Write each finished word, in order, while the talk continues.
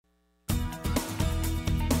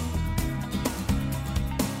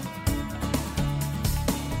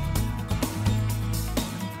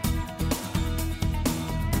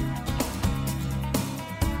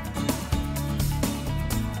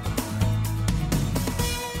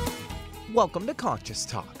Welcome to Conscious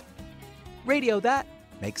Talk, radio that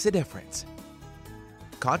makes a difference.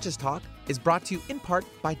 Conscious Talk is brought to you in part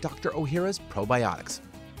by Dr. Ohhira's Probiotics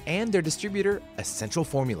and their distributor, Essential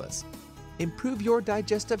Formulas. Improve your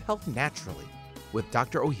digestive health naturally with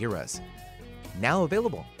Dr. Ohhira's. Now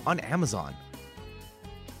available on Amazon.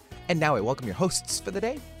 And now I welcome your hosts for the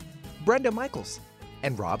day, Brenda Michaels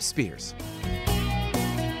and Rob Spears.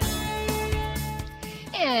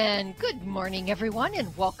 And good morning, everyone,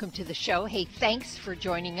 and welcome to the show. Hey, thanks for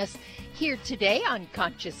joining us here today on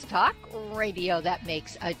Conscious Talk, radio that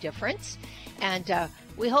makes a difference. And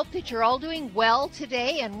we hope that you're all doing well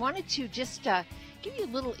today, and wanted to just give you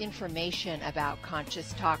a little information about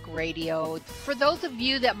Conscious Talk Radio. For those of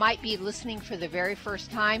you that might be listening for the very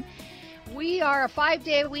first time, we are a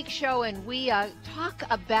 5-day-a-week show, and we talk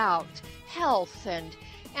about health and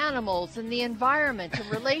animals and the environment and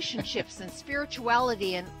relationships and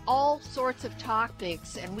spirituality and all sorts of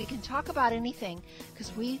topics. And we can talk about anything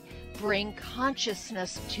because we bring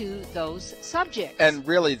consciousness to those subjects. And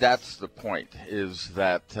really that's the point, is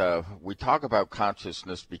that we talk about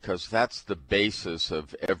consciousness because that's the basis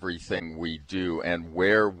of everything we do and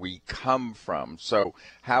where we come from. So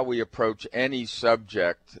how we approach any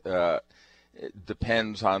subject it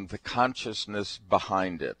depends on the consciousness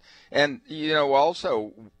behind it. And,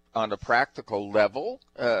 also on a practical level,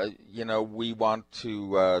 we want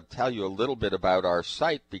to tell you a little bit about our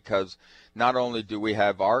site, because not only do we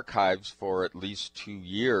have archives for at least 2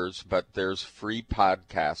 years, but there's free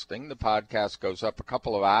podcasting. The podcast goes up a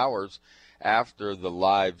couple of hours after the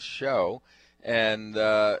live show. And,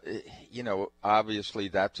 obviously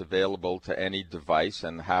that's available to any device,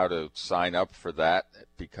 and how to sign up for that,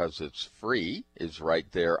 because it's free, is right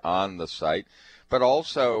there on the site. But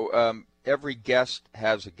also, every guest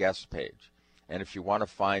has a guest page. And if you want to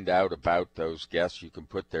find out about those guests, you can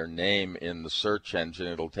put their name in the search engine.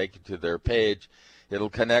 It'll take you to their page. It'll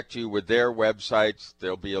connect you with their websites.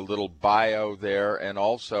 There'll be a little bio there, and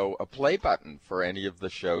also a play button for any of the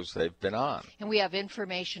shows they've been on. And we have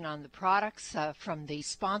information on the products from the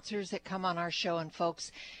sponsors that come on our show. And folks,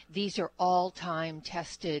 these are all time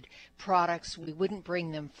tested products. We wouldn't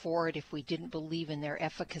bring them forward if we didn't believe in their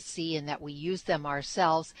efficacy and that we use them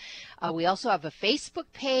ourselves. We also have a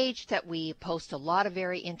Facebook page that we post a lot of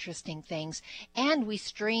very interesting things, and we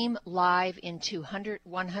stream live into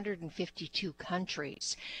 152 countries.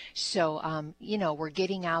 So, we're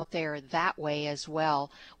getting out there that way as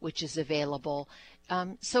well, which is available.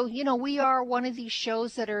 We are one of these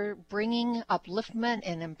shows that are bringing upliftment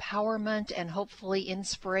and empowerment and hopefully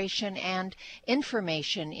inspiration and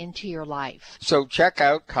information into your life. So check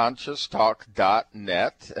out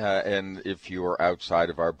conscioustalk.net, and if you are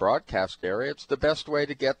outside of our broadcast area, it's the best way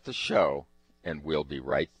to get the show, and we'll be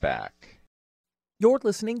right back. You're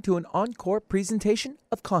listening to an encore presentation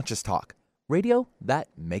of Conscious Talk, radio that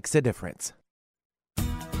makes a difference.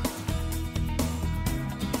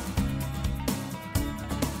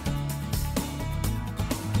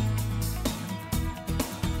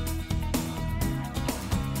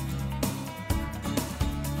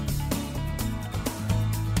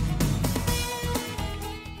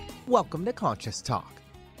 Welcome to Conscious Talk,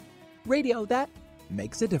 radio that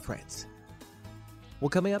makes a difference. Well,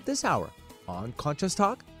 coming up this hour on Conscious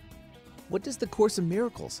Talk, what does the Course in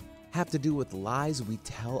Miracles have to do with lies we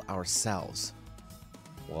tell ourselves?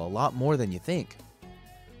 Well, a lot more than you think.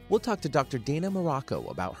 We'll talk to Dr. Dana Morocco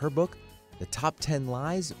about her book, The Top 10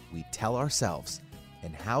 Lies We Tell Ourselves,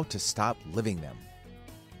 and how to stop living them.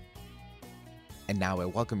 And now I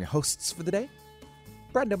welcome your hosts for the day,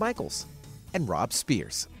 Brenda Michaels and Rob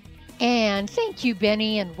Spears. And thank you,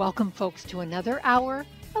 Benny, and welcome, folks, to another hour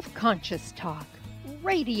of Conscious Talk,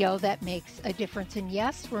 radio that makes a difference. And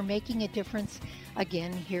yes, we're making a difference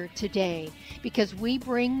again here today, because we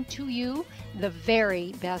bring to you the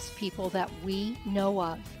very best people that we know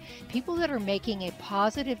of, people that are making a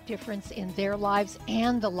positive difference in their lives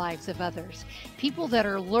and the lives of others, people that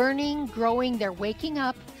are learning, growing, they're waking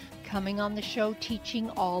up, coming on the show, teaching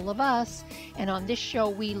all of us. And on this show,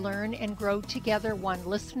 we learn and grow together, one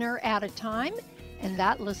listener at a time, and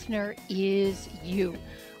that listener is you.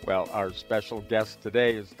 Well, our special guest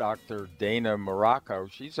today is Dr. Dana Morocco.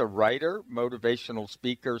 She's a writer, motivational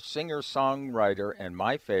speaker, singer-songwriter, and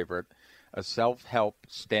my favorite, a self-help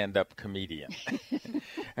stand-up comedian.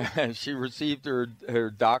 She received her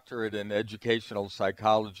doctorate in educational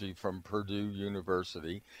psychology from Purdue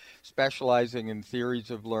University, specializing in theories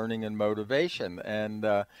of learning and motivation. And,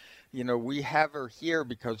 we have her here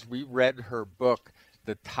because we read her book,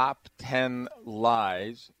 The Top 10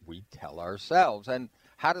 Lies We Tell Ourselves. And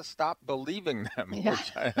how to stop believing them. Yeah.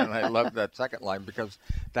 And I love that second line because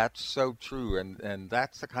that's so true. And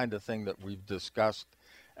that's the kind of thing that we've discussed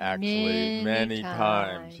actually many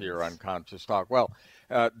times here on Conscious Talk. Well,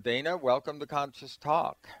 Dana, welcome to Conscious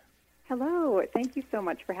Talk. Hello. Thank you so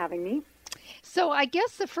much for having me. So I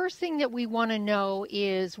guess the first thing that we want to know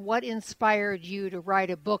is what inspired you to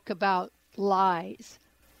write a book about lies?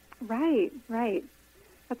 Right.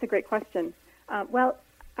 That's a great question. Well,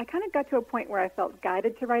 I kind of got to a point where I felt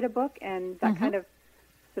guided to write a book, and that kind of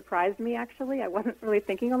surprised me, actually. I wasn't really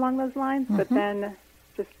thinking along those lines, but then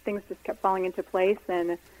things just kept falling into place,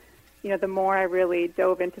 and the more I really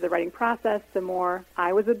dove into the writing process, the more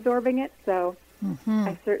I was absorbing it. So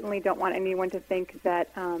I certainly don't want anyone to think that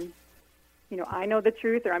I know the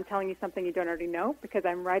truth or I'm telling you something you don't already know, because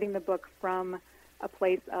I'm writing the book from a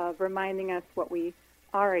place of reminding us what we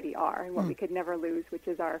already are and what we could never lose, which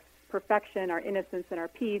is our perfection, our innocence, and our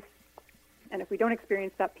peace. And if we don't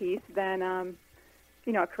experience that peace, then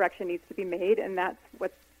a correction needs to be made, and that's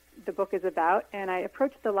what the book is about. And I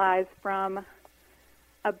approached the lies from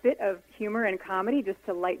a bit of humor and comedy, just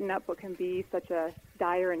to lighten up what can be such a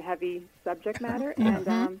dire and heavy subject matter.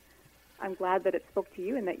 And I'm glad that it spoke to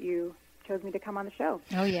you and that you chose me to come on the show.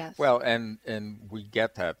 Oh, yes. Well, and we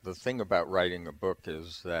get that. The thing about writing a book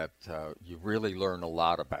is that you really learn a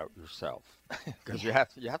lot about yourself, because you have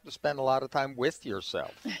to spend a lot of time with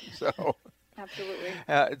yourself. So Absolutely.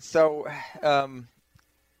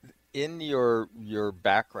 In your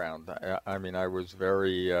background, I was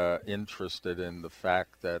very interested in the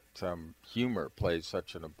fact that humor plays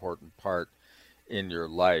such an important part in your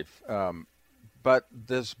life. But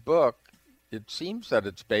this book, it seems that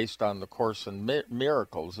it's based on the Course in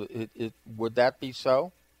Miracles. Would that be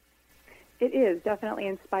so? It is definitely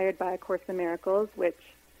inspired by A Course in Miracles, which,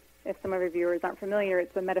 if some of your viewers aren't familiar,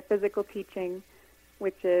 it's a metaphysical teaching,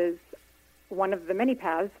 which is one of the many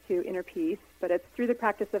paths to inner peace, but it's through the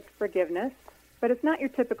practice of forgiveness. But it's not your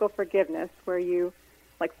typical forgiveness where you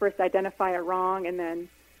first identify a wrong and then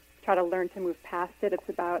try to learn to move past it. It's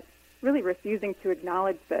about really refusing to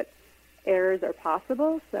acknowledge that errors are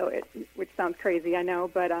possible. So which sounds crazy, I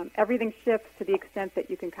know, but everything shifts to the extent that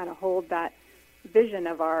you can kind of hold that vision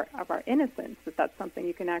of our innocence, that's something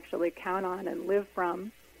you can actually count on and live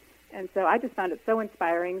from. And so I just found it so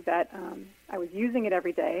inspiring that I was using it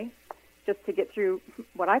every day just to get through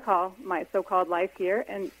what I call my so-called life here.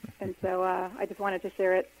 And so I just wanted to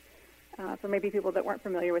share it for maybe people that weren't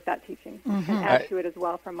familiar with that teaching, and add to it as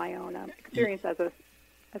well from my own experience as a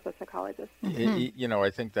psychologist. I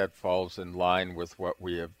think that falls in line with what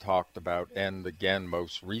we have talked about, and again,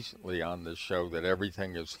 most recently on this show, that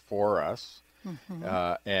everything is for us,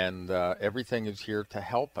 and everything is here to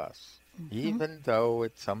help us. Even though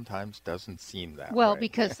it sometimes doesn't seem that way. Well,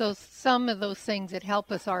 because some of those things that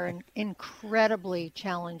help us are incredibly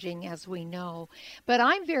challenging, as we know. But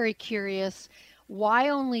I'm very curious, why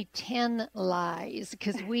only 10 lies?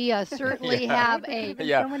 Because we certainly have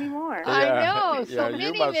so many more. I know, so you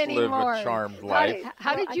many, must many live more. a charmed life.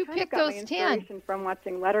 How did you pick those 10? I got my inspiration from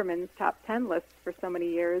watching Letterman's top 10 lists for so many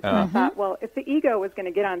years. And I thought, well, if the ego was going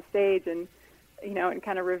to get on stage and and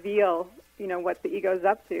kind of reveal what the ego's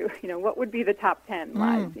up to, what would be the top 10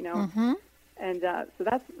 lies, And so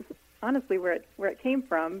that's honestly where it came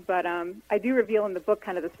from. But I do reveal in the book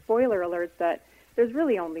kind of the spoiler alert that there's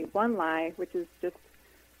really only one lie, which is just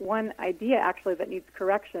one idea actually that needs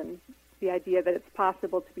correction, the idea that it's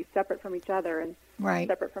possible to be separate from each other and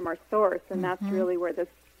separate from our source. And that's really where this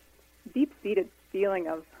deep-seated feeling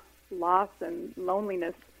of loss and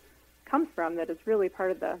loneliness comes from, that is really part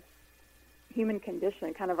of the human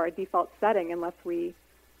condition, kind of our default setting, unless we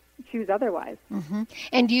choose otherwise.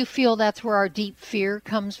 And do you feel that's where our deep fear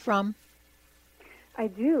comes from? I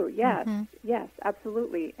do, yes. Yes,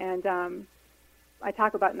 absolutely. And I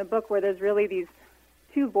talk about in the book where there's really these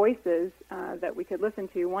two voices that we could listen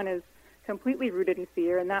to. One is completely rooted in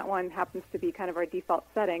fear, and that one happens to be kind of our default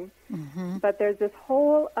setting. But there's this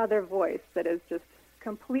whole other voice that is just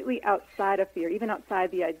completely outside of fear, even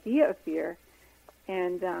outside the idea of fear.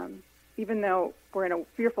 And even though we're in a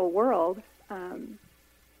fearful world,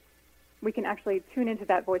 we can actually tune into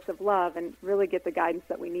that voice of love and really get the guidance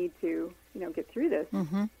that we need to, get through this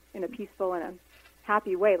in a peaceful and a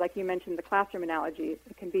happy way. Like you mentioned, the classroom analogy,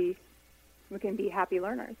 we can be happy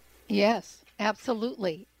learners. Yes,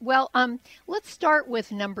 Absolutely. Well, let's start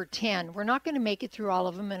with number 10. We're not going to make it through all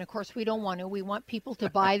of them, and of course we don't want to. We want people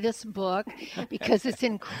to buy this book because it's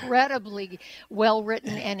incredibly well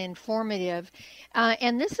written and informative.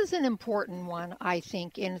 And this is an important one, I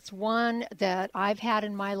think, and it's one that I've had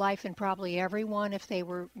in my life, and probably everyone, if they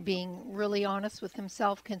were being really honest with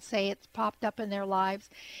themselves, can say it's popped up in their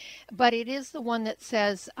lives. But it is the one that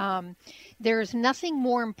says, there's nothing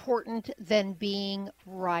more important than being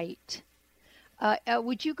right.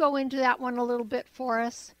 Would you go into that one a little bit for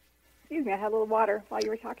us? Excuse me, I had a little water while you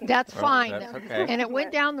were talking. That's fine. That's okay. And it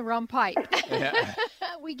went down the wrong pipe. Yeah.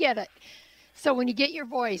 We get it. So when you get your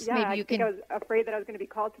voice, maybe you can... I was afraid that I was going to be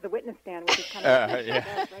called to the witness stand, which is kind of...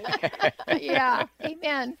 Yeah. Right? Yeah,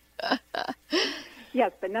 amen.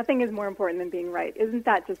 Yes, but nothing is more important than being right. Isn't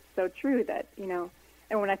that just so true that,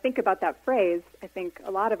 and when I think about that phrase, I think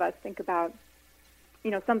a lot of us think about,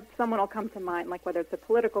 someone will come to mind, like whether it's a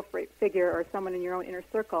political figure or someone in your own inner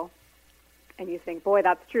circle, and you think, boy,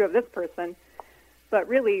 that's true of this person. But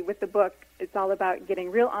really, with the book, it's all about getting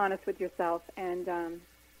real honest with yourself and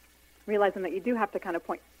realizing that you do have to kind of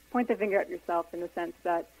point the finger at yourself in the sense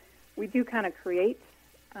that we do kind of create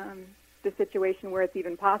the situation where it's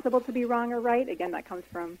even possible to be wrong or right. Again, that comes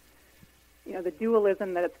from, the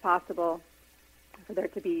dualism that it's possible for there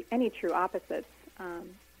to be any true opposites.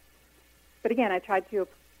 But again, I tried to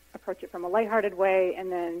approach it from a lighthearted way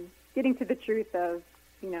and then getting to the truth of,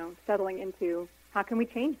 settling into how can we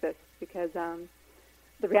change this? Because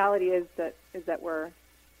the reality is that we're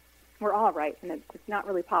all right, and it's not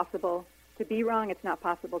really possible to be wrong. It's not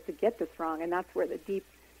possible to get this wrong, and that's where the deep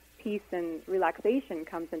peace and relaxation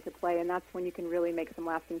comes into play, and that's when you can really make some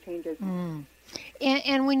lasting changes.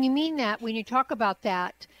 And when you mean that, when you talk about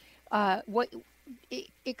that,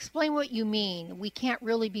 explain what you mean. We can't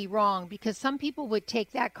really be wrong, because some people would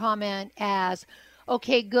take that comment as,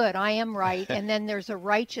 okay, good, I am right. And then there's a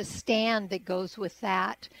righteous stand that goes with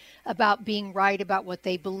that about being right about what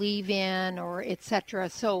they believe in or et cetera.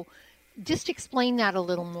 So just explain that a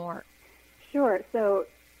little more. Sure. So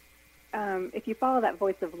if you follow that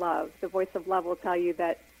voice of love, the voice of love will tell you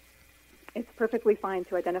that it's perfectly fine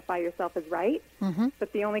to identify yourself as right,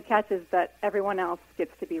 but the only catch is that everyone else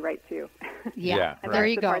gets to be right too. Yeah, and there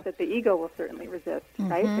you that's the go. part that the ego will certainly resist,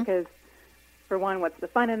 right? Because for one, what's the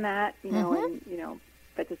fun in that? And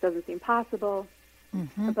that just doesn't seem possible.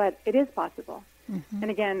 But it is possible. And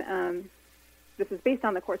again, this is based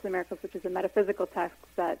on the Course in Miracles, which is a metaphysical text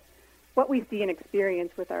that what we see and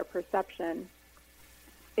experience with our perception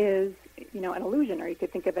is, an illusion, or you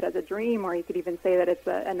could think of it as a dream, or you could even say that it's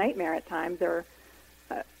a nightmare at times, or,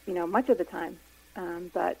 much of the time.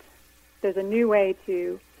 But there's a new way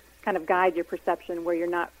to kind of guide your perception where you're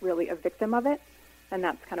not really a victim of it, and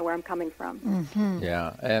that's kind of where I'm coming from.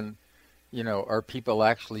 Yeah, and, are people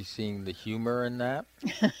actually seeing the humor in that?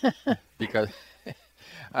 Because,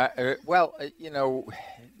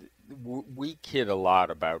 we kid a lot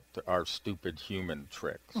about our stupid human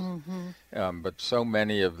tricks, but so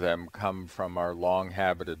many of them come from our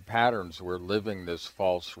long-habited patterns. We're living this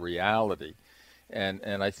false reality,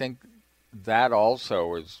 and I think that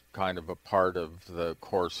also is kind of a part of the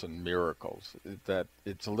Course in Miracles, that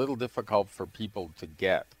it's a little difficult for people to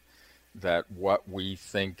get that what we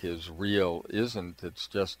think is real isn't. It's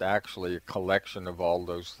just actually a collection of all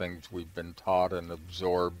those things we've been taught and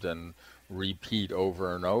absorbed and repeat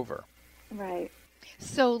over and over. Right.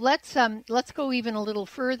 So let's go even a little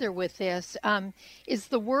further with this. Is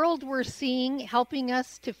the world we're seeing helping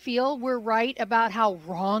us to feel we're right about how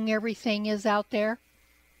wrong everything is out there?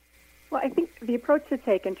 Well, I think the approach to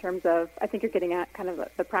take in terms of, I think you're getting at kind of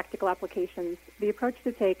the practical applications. The approach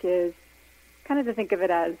to take is kind of to think of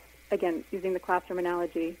it as, again, using the classroom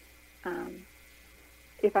analogy.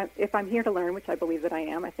 If I'm here to learn, which I believe that I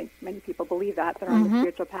am, I think many people believe that are on the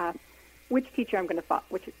spiritual path. Which teacher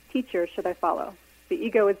which teacher should I follow? The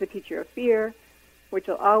ego is the teacher of fear, which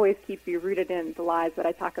will always keep you rooted in the lies that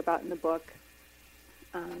I talk about in the book.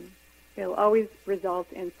 It'll always result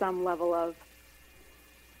in some level of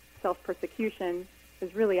self-persecution,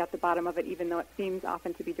 is really at the bottom of it, even though it seems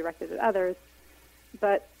often to be directed at others.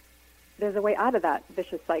 But there's a way out of that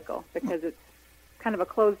vicious cycle, because it's kind of a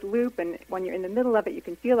closed loop, and when you're in the middle of it, you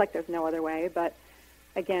can feel like there's no other way. But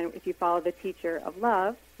again, if you follow the teacher of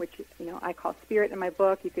love, which I call spirit in my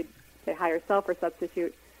book, you could say higher self or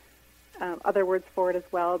substitute other words for it as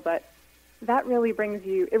well. But that really brings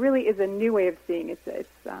you. It really is a new way of seeing. It's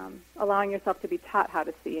allowing yourself to be taught how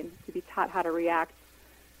to see and to be taught how to react,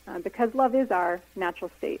 because love is our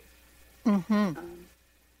natural state.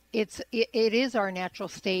 It is our natural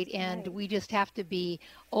state, and we just have to be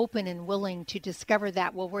open and willing to discover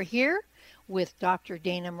that. Well, we're here. with Dr.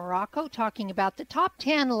 Dana Morocco talking about the top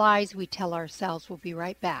 10 lies we tell ourselves. We'll be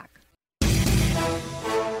right back.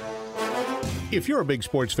 If you're a big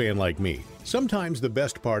sports fan like me, sometimes the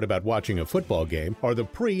best part about watching a football game are the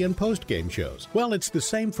pre- and post-game shows. Well, it's the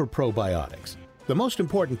same for probiotics. The most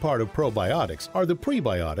important part of probiotics are the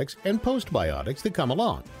prebiotics and postbiotics that come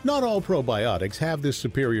along. Not all probiotics have this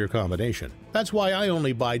superior combination. That's why I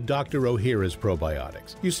only buy Dr. Ohhira's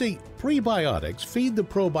probiotics. You see, prebiotics feed the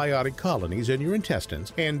probiotic colonies in your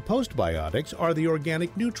intestines, and postbiotics are the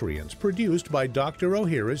organic nutrients produced by Dr.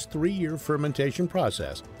 Ohhira's 3-year fermentation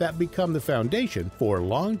process that become the foundation for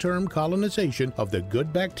long-term colonization of the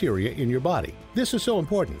good bacteria in your body. This is so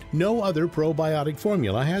important. No other probiotic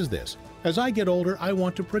formula has this. As I get older, I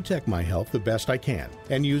want to protect my health the best I can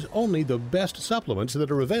and use only the best supplements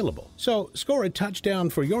that are available. So score a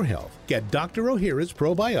touchdown for your health. Get Dr. Ohhira's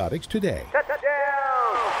probiotics today.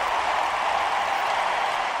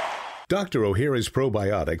 Dr. Ohhira's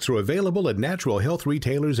probiotics are available at natural health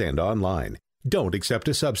retailers and online. Don't accept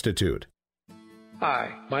a substitute.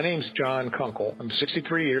 Hi, my name's John Kunkel. I'm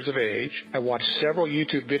 63 years of age. I watched several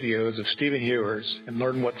YouTube videos of Stephen Hewers and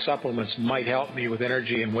learned what supplements might help me with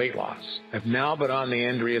energy and weight loss. I've now been on the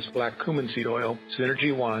Andreas Black Cumin Seed Oil,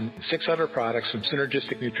 Synergy One, and 6 other products from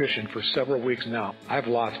Synergistic Nutrition for several weeks now. I've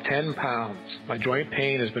lost 10 pounds. My joint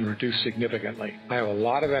pain has been reduced significantly. I have a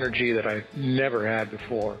lot of energy that I've never had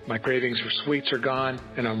before. My cravings for sweets are gone,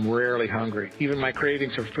 and I'm rarely hungry. Even my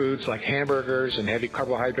cravings for foods like hamburgers and heavy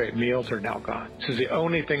carbohydrate meals are now gone. This is the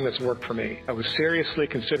only thing that's worked for me. I was seriously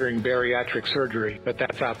considering bariatric surgery, but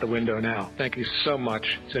that's out the window now. Thank you so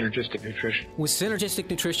much, Synergistic Nutrition. With Synergistic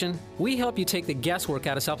Nutrition, we help you take the guesswork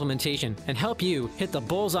out of supplementation and help you hit the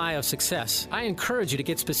bullseye of success. I encourage you to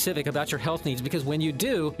get specific about your health needs because when you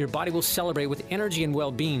do, your body will celebrate with energy and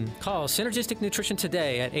well-being. Call Synergistic Nutrition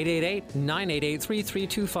today at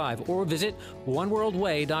 888-988-3325 or visit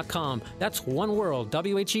oneworldway.com. That's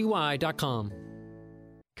oneworld.com.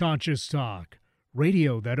 Conscious Talk,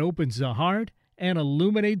 radio that opens the heart and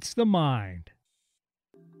illuminates the mind.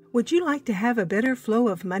 Would you like to have a better flow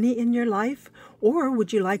of money in your life? Or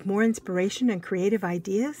would you like more inspiration and creative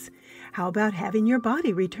ideas? How about having your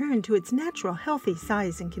body return to its natural healthy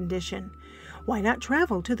size and condition? Why not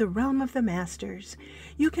travel to the realm of the masters?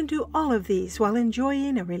 You can do all of these while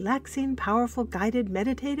enjoying a relaxing, powerful, guided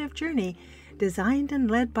meditative journey designed and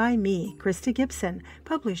led by me, Krista Gibson,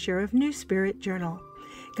 publisher of New Spirit Journal.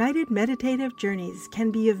 Guided meditative journeys can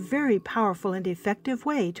be a very powerful and effective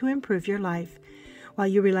way to improve your life. While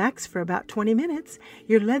you relax for about 20 minutes,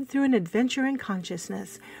 you're led through an adventure in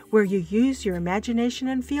consciousness where you use your imagination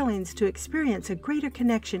and feelings to experience a greater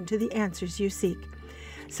connection to the answers you seek.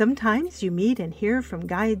 Sometimes you meet and hear from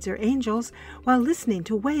guides or angels while listening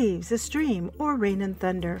to waves, a stream, or rain and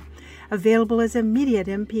thunder. Available as immediate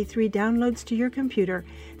MP3 downloads to your computer,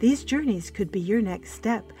 these journeys could be your next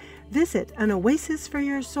step. Visit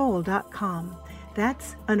anoasisforyoursoul.com.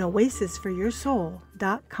 That's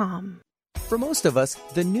anoasisforyoursoul.com. For most of us,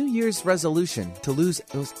 the New Year's resolution to lose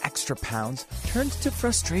those extra pounds turns to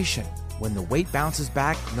frustration when the weight bounces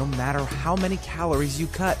back no matter how many calories you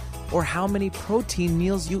cut or how many protein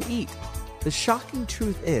meals you eat. The shocking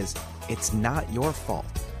truth is, it's not your fault.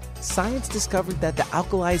 Science discovered that the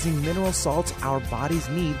alkalizing mineral salts our bodies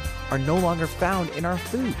need are no longer found in our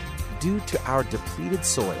food due to our depleted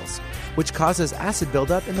soils, which causes acid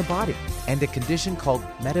buildup in the body and a condition called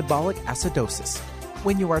metabolic acidosis.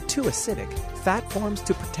 When you are too acidic, fat forms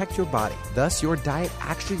to protect your body. Thus, your diet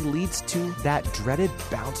actually leads to that dreaded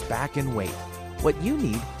bounce back in weight. What you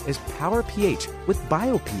need is Power pH with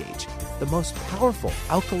BioPH, the most powerful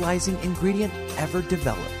alkalizing ingredient ever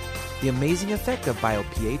developed. The amazing effect of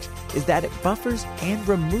BioPH is that it buffers and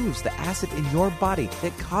removes the acid in your body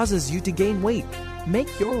that causes you to gain weight.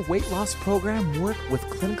 Make your weight loss program work with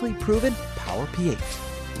clinically proven Power pH.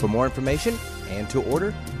 For more information and to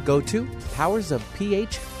order, go to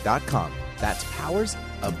powersofph.com. That's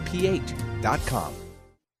powersofph.com.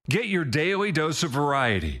 Get your daily dose of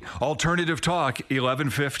variety. Alternative Talk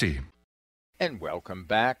 1150. And welcome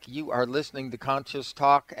back. You are listening to Conscious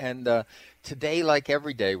Talk, and today, like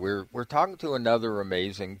every day, we're talking to another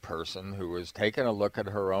amazing person who has taken a look at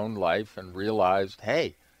her own life and realized,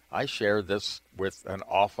 hey, I share this with an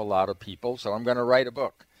awful lot of people, so I'm going to write a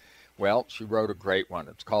book. Well, she wrote a great one.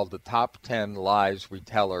 It's called The Top 10 Lies We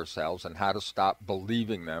Tell Ourselves and How to Stop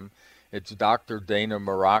Believing Them. It's Dr. Dana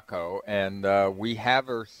Morocco, and we have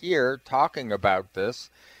her here talking about this.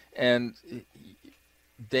 And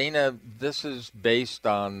Dana, this is based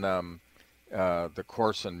on the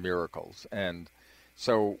Course in Miracles. And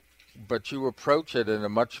so but you approach it in a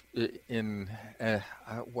much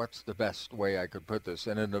what's the best way I could put this?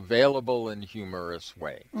 In an available and humorous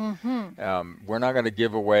way. We're not going to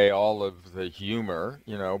give away all of the humor,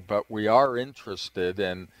 but we are interested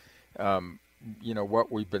in,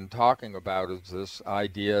 what we've been talking about is this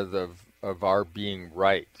idea of our being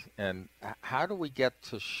right, and how do we get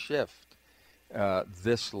to shift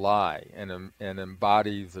this lie and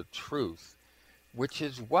embody the truth? Which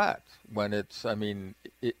is what? When it's, are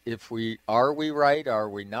we right? Are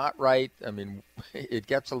we not right? It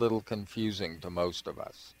gets a little confusing to most of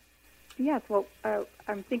us. Yes, well,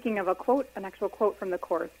 I'm thinking of an actual quote from the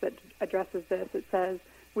Course that addresses this. It says,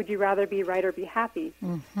 would you rather be right or be happy?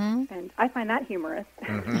 And I find that humorous.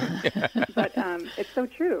 But it's so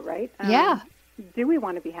true, right? Yeah. Do we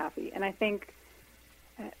want to be happy? And I think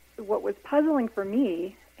what was puzzling for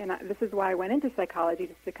me, and this is why I went into psychology,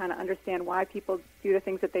 just to kind of understand why people do the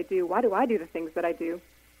things that they do. Why do I do the things that I do?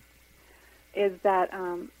 Is that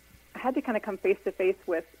I had to kind of come face to face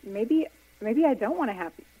with maybe I don't want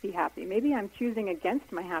to be happy. Maybe I'm choosing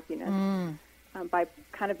against my happiness by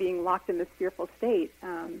kind of being locked in this fearful state.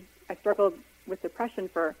 I struggled with depression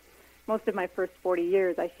for most of my first 40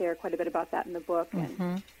 years. I share quite a bit about that in the book.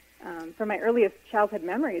 And from my earliest childhood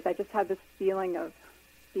memories, I just had this feeling of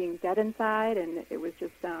being dead inside, and it was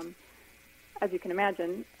just, as you can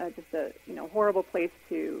imagine, just a horrible place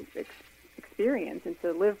to experience and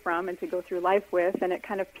to live from and to go through life with. And it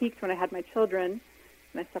kind of peaked when I had my children,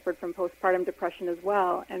 and I suffered from postpartum depression as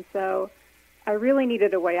well. And so I really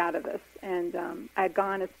needed a way out of this. And I had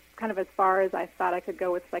gone as far as I thought I could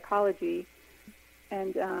go with psychology,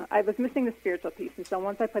 and I was missing the spiritual piece. And so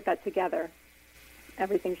once I put that together,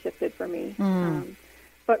 everything shifted for me.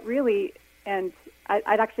 But really, and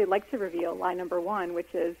I'd actually like to reveal lie number one,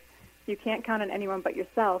 which is you can't count on anyone but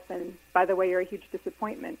yourself. And by the way, you're a huge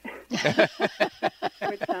disappointment.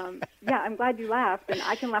 Which, I'm glad you laughed, and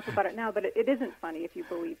I can laugh about it now, but it isn't funny if you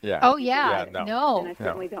believe it. Oh, yeah. No. And I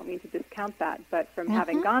certainly don't mean to discount that. But from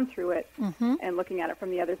having gone through it and looking at it from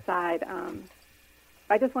the other side,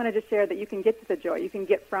 I just wanted to share that you can get to the joy. You can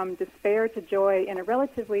get from despair to joy in a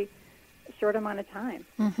relatively short amount of time.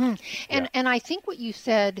 And I think what you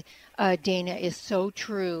said, Dana, is so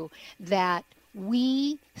true, that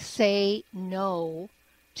we say no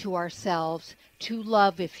to ourselves, to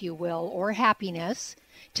love, if you will, or happiness.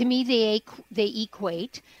 To me, they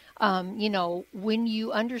equate. When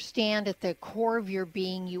you understand at the core of your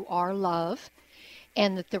being you are love,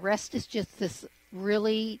 and that the rest is just this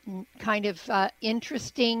really kind of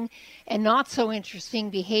interesting and not so interesting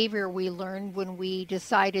behavior we learned when we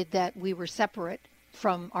decided that we were separate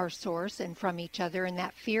from our source and from each other, and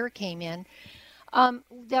that fear came in,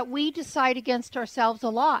 that we decide against ourselves a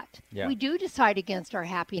lot. We do decide against our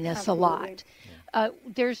happiness a lot.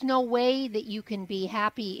 There's no way that you can be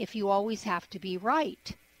happy if you always have to be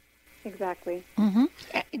right. Exactly.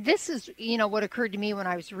 This is, what occurred to me when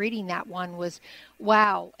I was reading that one was,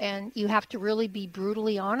 wow. And you have to really be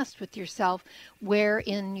brutally honest with yourself. Where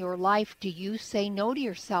in your life do you say no to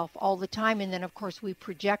yourself all the time? And then, of course, we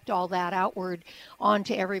project all that outward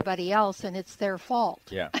onto everybody else, and it's their fault.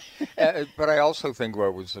 Yeah. But I also think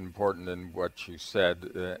what was important in what you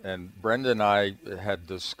said, and Brenda and I had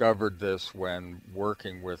discovered this when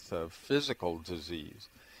working with a physical disease,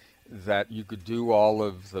 that you could do all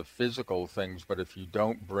of the physical things, but if you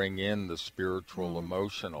don't bring in the spiritual,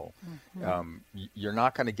 emotional, you're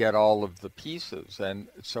not going to get all of the pieces. And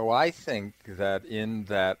so I think that in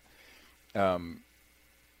that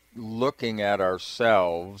looking at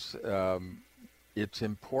ourselves, it's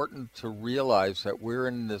important to realize that we're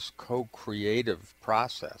in this co-creative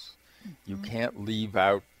process. You can't leave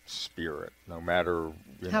out spirit, no matter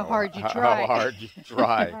how hard you try.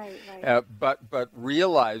 Right. But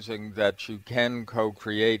realizing that you can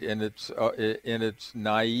co-create in its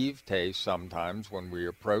naivete sometimes when we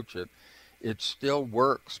approach it, it still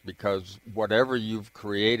works, because whatever you've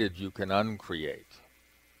created, you can uncreate.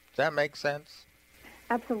 Does that make sense?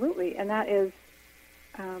 Absolutely, and that is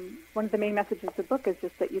one of the main messages of the book, is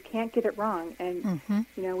just that you can't get it wrong, and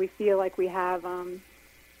we feel like we have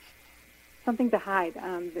something to hide.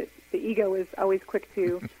 The ego is always quick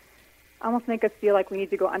to almost make us feel like we need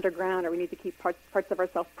to go underground, or we need to keep parts of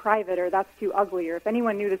ourselves private, or that's too ugly, or if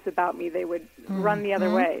anyone knew this about me, they would run the other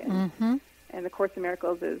way. And the Course in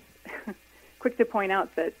Miracles is quick to point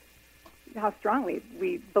out that how strongly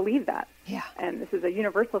we believe that. Yeah. And this is a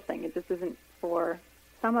universal thing. It just isn't for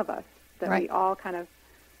some of us, that we all kind of,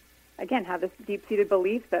 again, have this deep-seated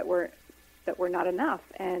belief that we're not enough.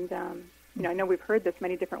 And I know we've heard this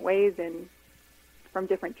many different ways and from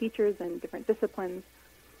different teachers and different disciplines,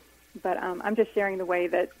 but I'm just sharing the way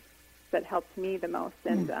that that helped me the most.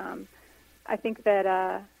 And I think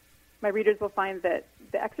that my readers will find that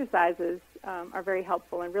the exercises are very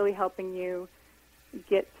helpful in really helping you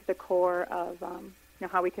get to the core of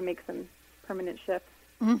how we can make some permanent shifts.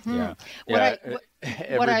 Mm-hmm. Yeah.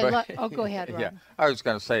 Oh, go ahead, Ron. Yeah, I was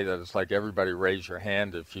going to say that it's like everybody raise your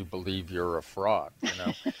hand if you believe you're a fraud,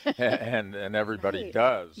 and everybody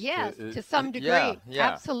does. Yes, to some degree. Yeah,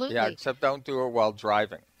 absolutely. Yeah, except don't do it while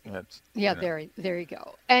driving. There you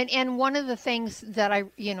go. And one of the things that I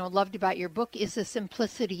loved about your book is the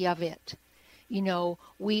simplicity of it.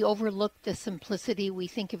 We overlook the simplicity. We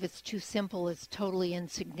think if it's too simple, it's totally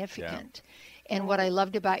insignificant. Yeah. And what I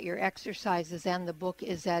loved about your exercises and the book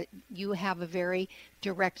is that you have a very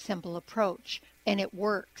direct, simple approach, and it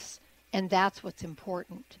works. And that's what's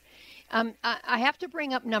important. I have to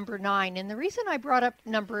bring up number 9. And the reason I brought up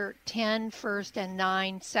number 10 first and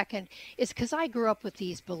 9 second is because I grew up with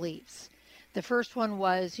these beliefs. The first one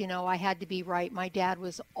was, I had to be right. My dad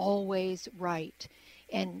was always right.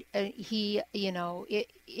 And he,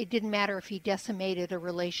 it didn't matter if he decimated a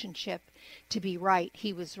relationship to be right.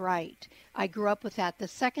 He was right. I grew up with that. The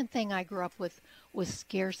second thing I grew up with was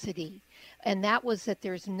scarcity. And that was that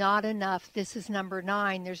there's not enough. This is number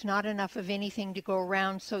 9. There's not enough of anything to go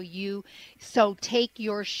around. So take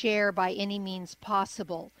your share by any means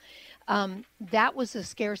possible. That was a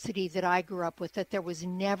scarcity that I grew up with, that there was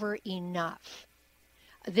never enough.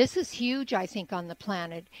 This is huge, I think, on the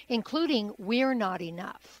planet, including we're not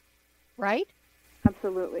enough, right?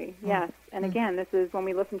 Absolutely, yes. And again, this is when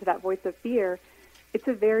we listen to that voice of fear, it's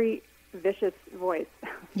a very vicious voice.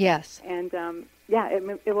 Yes. And,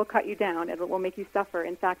 it will cut you down. It will make you suffer.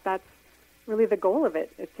 In fact, that's really the goal of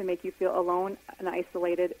it, is to make you feel alone and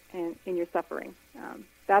isolated in your suffering.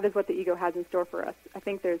 That is what the ego has in store for us. I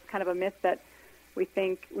think there's kind of a myth that we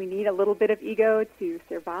think we need a little bit of ego to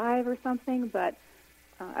survive or something, but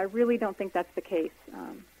I really don't think that's the case.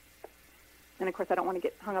 And, of course, I don't want to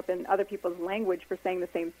get hung up in other people's language for saying the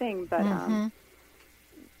same thing, but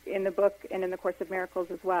in the book and in the Course of Miracles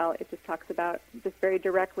as well, it just talks about just very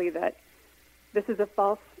directly that this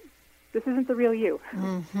isn't the real you.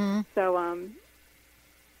 Mm-hmm. So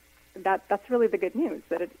that's really the good news,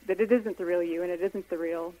 that it isn't the real you, and it isn't the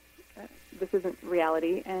real, this isn't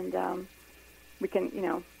reality, and we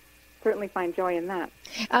can, certainly find joy in that.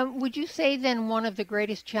 Would you say then one of the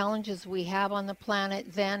greatest challenges we have on the planet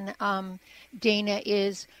then, Dana,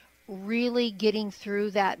 is really getting through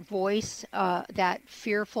that voice, that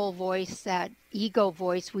fearful voice, that ego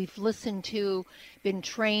voice we've listened to, been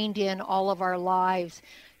trained in all of our lives,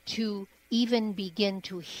 to even begin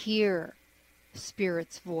to hear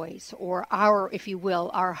Spirit's voice, or our, if you will,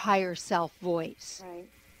 our higher self voice?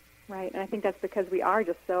 Right. And I think that's because we are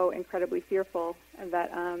just so incredibly fearful, and that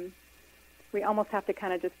we almost have to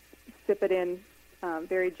kind of just sip it in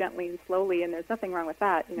very gently and slowly, and there's nothing wrong with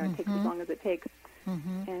that. It takes as long as it takes.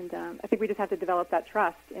 And I think we just have to develop that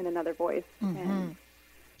trust in another voice.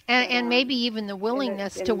 And maybe even the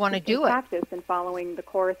willingness to want to do it. Practice and following the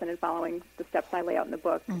course and in following the steps I lay out in the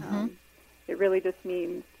book. It really just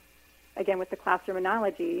means, again, with the classroom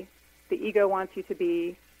analogy, the ego wants you to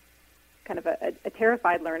be kind of a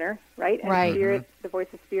terrified learner, right? And Spirit, the voice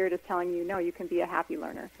of Spirit is telling you, no, you can be a happy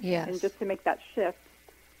learner. Yes. And just to make that shift,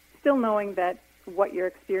 still knowing that what you're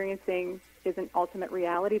experiencing isn't ultimate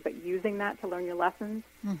reality, but using that to learn your lessons,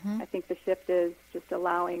 I think the shift is just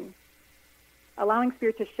allowing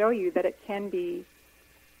Spirit to show you that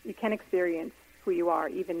you can experience who you are,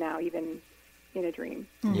 even now, even in a dream.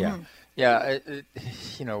 Yeah.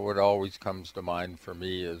 What always comes to mind for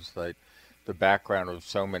me is like the background of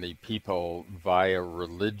so many people via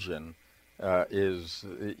religion is,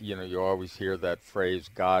 you always hear that phrase,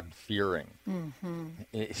 God-fearing.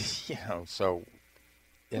 So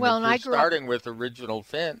if you're starting with original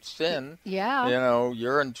sin,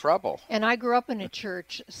 you're in trouble. And I grew up in a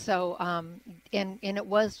church, so, and it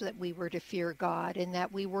was that we were to fear God, and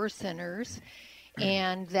that we were sinners,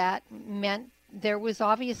 and that meant there was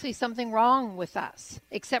obviously something wrong with us,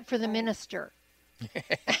 except for the minister.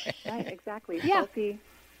 Right, exactly. Yeah.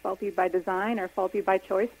 Faulty by design or faulty by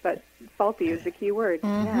choice, but faulty is the key word.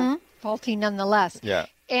 Faulty nonetheless. Yeah.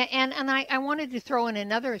 And I wanted to throw in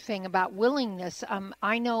another thing about willingness.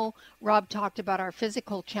 I know Rob talked about our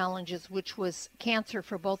physical challenges, which was cancer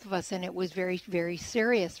for both of us, and it was very, very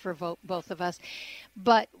serious for both of us.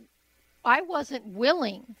 But I wasn't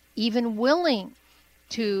even willing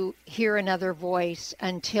to hear another voice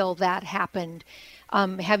until that happened.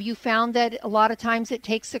 Have you found that a lot of times it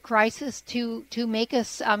takes a crisis to make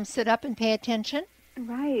us sit up and pay attention?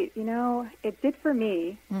 Right. It did for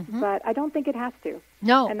me, but I don't think it has to.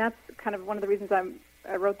 No. And that's kind of one of the reasons I'm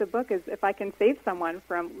I wrote the book is if I can save someone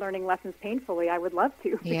from learning lessons painfully, I would love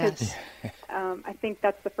to. Yes. Because I think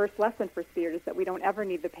that's the first lesson for spirit, is that we don't ever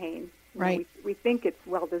need the pain. Right. We think it's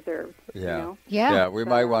well-deserved. Yeah. You know? Yeah. We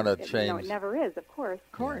might want to change. It never is, of course.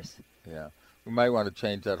 Of course. Yeah. We might want to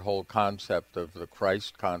change that whole concept of the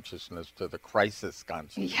Christ consciousness to the crisis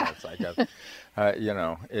consciousness, I guess.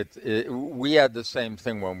 We had the same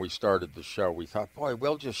thing when we started the show. We thought, boy,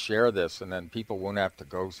 we'll just share this, and then people won't have to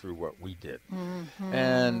go through what we did. Mm-hmm.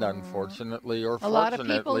 And unfortunately, or a lot of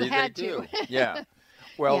people fortunately, had they do. to. Yeah.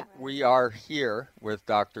 Well, we are here with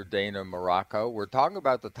Dr. Dana Morocco. We're talking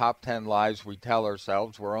about the top 10 lies we tell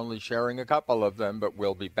ourselves. We're only sharing a couple of them, but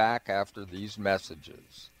we'll be back after these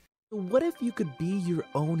messages. What if you could be your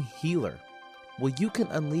own healer? Well, you can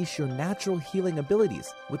unleash your natural healing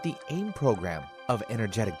abilities with the AIM program of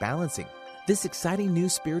energetic balancing. This exciting new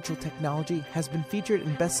spiritual technology has been featured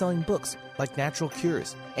in best-selling books like Natural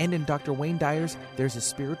Cures, and in Dr. Wayne Dyer's There's a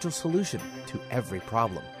Spiritual Solution to Every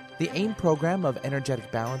Problem. The AIM program of energetic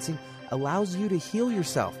balancing allows you to heal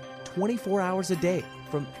yourself 24 hours a day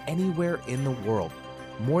from anywhere in the world.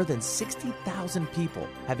 More than 60,000 people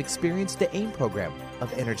have experienced the AIM program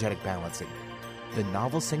of energetic balancing. The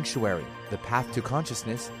novel Sanctuary, The Path to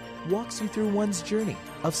Consciousness, walks you through one's journey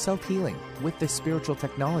of self-healing with this spiritual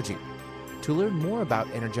technology. To learn more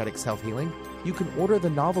about energetic self-healing, you can order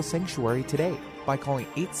the novel Sanctuary today by calling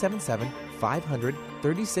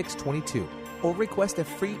 877-500-3622 or request a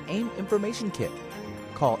free AIM information kit.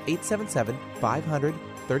 Call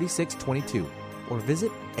 877-500-3622 or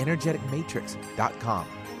visit energeticmatrix.com.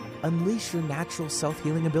 Unleash your natural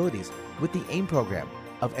self-healing abilities with the AIM program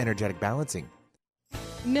of energetic balancing.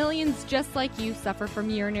 Millions just like you suffer from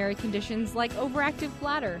urinary conditions like overactive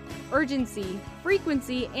bladder, urgency,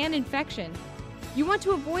 frequency, and infection. You want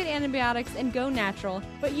to avoid antibiotics and go natural,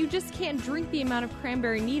 but you just can't drink the amount of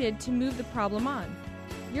cranberry needed to move the problem on.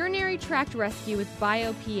 Urinary Tract Rescue with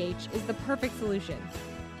BioPH is the perfect solution.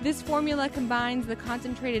 This formula combines the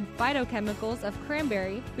concentrated phytochemicals of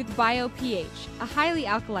cranberry with BioPH, a highly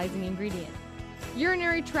alkalizing ingredient.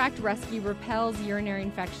 Urinary Tract Rescue repels urinary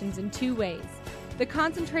infections in 2 ways. The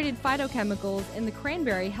concentrated phytochemicals in the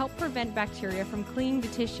cranberry help prevent bacteria from clinging to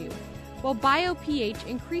tissue, while BioPH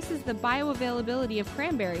increases the bioavailability of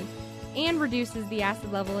cranberry and reduces the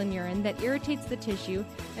acid level in urine that irritates the tissue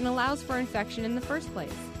and allows for infection in the first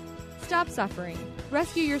place. Stop suffering.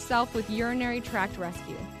 Rescue yourself with Urinary Tract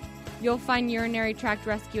Rescue. You'll find Urinary Tract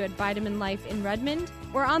Rescue at Vitamin Life in Redmond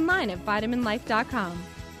or online at vitaminlife.com.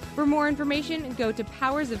 For more information, go to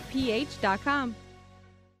powersofph.com.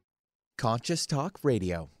 Conscious Talk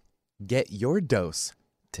Radio. Get your dose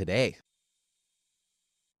today.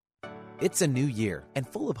 It's a new year and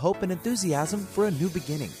full of hope and enthusiasm for a new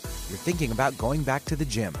beginning. You're thinking about going back to the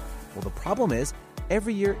gym. Well, the problem is,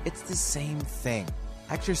 every year it's the same thing.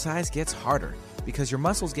 Exercise gets harder because your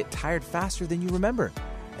muscles get tired faster than you remember.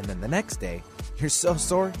 And then the next day, you're so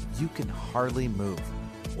sore you can hardly move.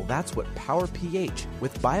 Well, that's what Power pH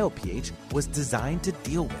with BioPH was designed to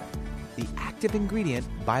deal with. The active ingredient,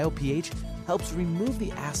 BioPH, helps remove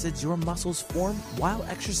the acids your muscles form while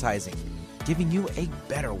exercising, giving you a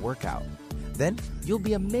better workout. Then you'll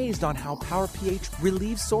be amazed on how Power pH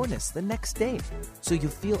relieves soreness the next day, so you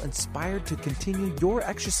feel inspired to continue your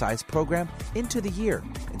exercise program into the year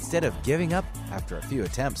instead of giving up after a few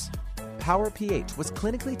attempts. Power pH was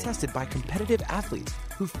clinically tested by competitive athletes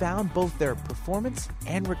who found both their performance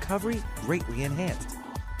and recovery greatly enhanced.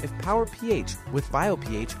 If Power pH with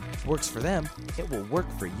BioPH works for them, it will work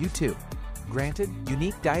for you too. Granted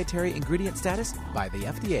unique dietary ingredient status by the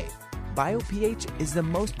FDA. BioPH is the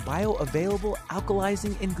most bioavailable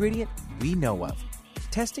alkalizing ingredient we know of.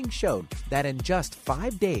 Testing showed that in just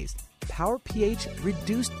 5 days, Power pH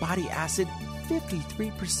reduced body acid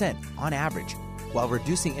 53% on average, while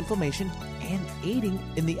reducing inflammation and aiding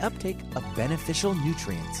in the uptake of beneficial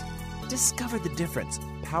nutrients. Discover the difference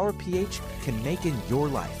Power pH can make in your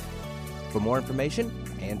life. For more information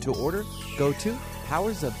and to order, go to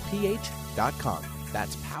powersofph.com.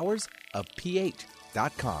 That's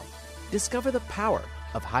powersofph.com. Discover the power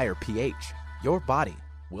of higher pH. Your body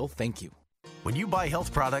will thank you. When you buy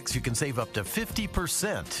health products, you can save up to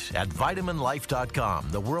 50% at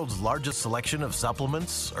vitaminlife.com, the world's largest selection of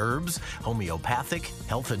supplements, herbs, homeopathic,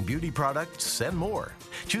 health and beauty products, and more.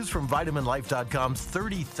 Choose from vitaminlife.com's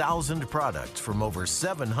 30,000 products from over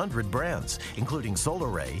 700 brands, including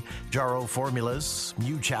Solaray, Jarrow Formulas,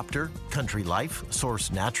 New Chapter, Country Life,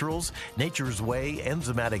 Source Naturals, Nature's Way,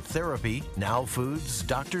 Enzymatic Therapy, Now Foods,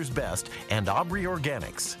 Doctor's Best, and Aubrey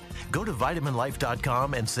Organics. Go to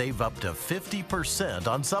vitaminlife.com and save up to 50%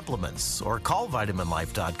 on supplements, or call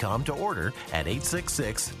vitaminlife.com to order at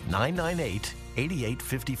 866-998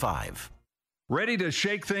 8855. Ready to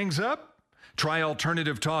shake things up? Try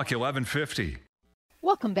Alternative Talk 1150.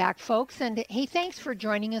 Welcome back, folks. And hey, thanks for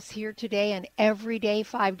joining us here today and every day,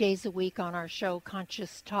 5 days a week on our show,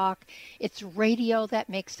 Conscious Talk. It's radio that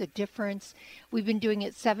makes a difference. We've been doing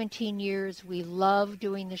it 17 years. We love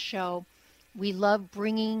doing the show. We love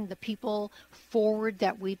bringing the people forward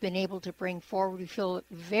that we've been able to bring forward. We feel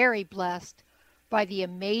very blessed by the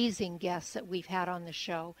amazing guests that we've had on the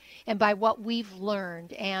show and by what we've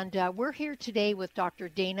learned. And we're here today with Dr.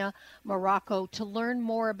 Dana Marrocco to learn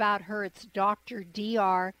more about her. It's Dr.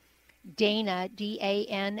 Dr. Dana,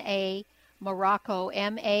 D-A-N-A,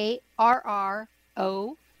 Marrocco,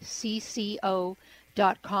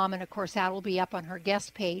 MARROCCO.com. And, of course, that will be up on her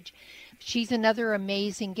guest page. She's another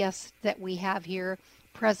amazing guest that we have here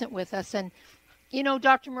present with us. And, you know,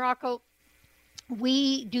 Dr. Marrocco,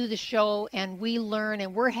 we do the show and we learn,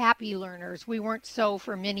 and we're happy learners. We weren't so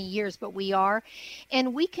for many years, but we are.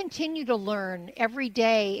 And we continue to learn every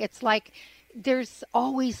day. It's like there's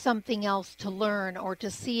always something else to learn or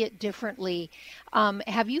to see it differently.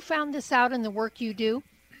 Have you found this out in the work you do?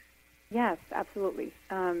 Yes, absolutely.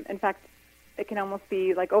 In fact, it can almost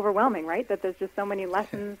be like overwhelming, right? That there's just so many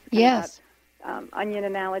lessons. Yes. Onion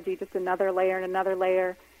analogy, just another layer and another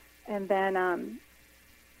layer. And then,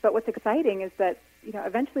 but what's exciting is that, you know,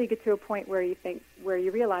 eventually you get to a point where you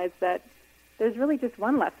realize that there's really just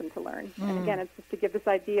one lesson to learn. And again, it's just to give this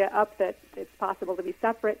idea up that it's possible to be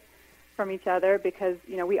separate from each other because,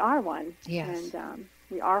 you know, we are one. Yes. And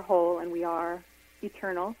we are whole and we are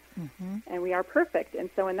eternal and we are perfect. And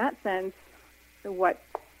so in that sense, what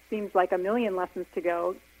seems like a million lessons to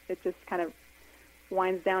go, it just kind of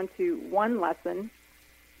winds down to one lesson.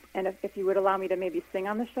 And if you would allow me to maybe sing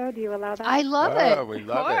on the show, do you allow that? I love it. Oh, we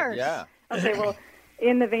love it. Yeah. Okay, well,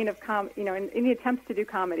 in the vein of in the attempts to do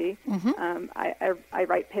comedy, I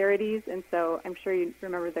write parodies, and so I'm sure you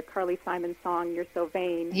remember the Carly Simon song "You're So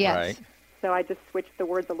Vain." Yes. Right. So I just switched the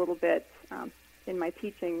words a little bit in my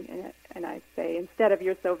teaching, and I say instead of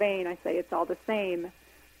 "You're so vain," I say "It's all the same,"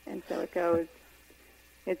 and so it goes,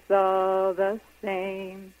 "It's all the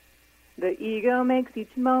same. The ego makes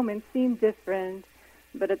each moment seem different.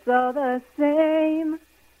 But it's all the same.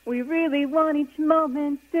 We really want each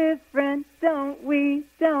moment different, don't we?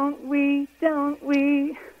 Don't we? Don't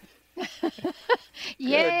we?"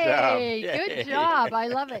 Yay! Good job. I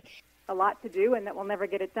love it. A lot to do, and that we'll never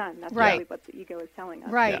get it done. That's right. really what the ego is telling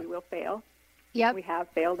us. Right. We will fail. Yep. We have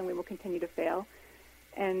failed, and we will continue to fail.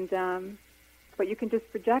 And but you can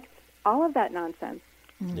just project all of that nonsense.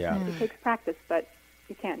 Yeah. It takes practice, but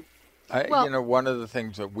you can. You know, one of the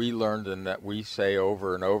things that we learned and that we say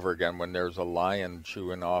over and over again when there's a lion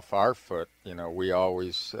chewing off our foot, you know, we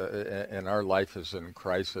always, and our life is in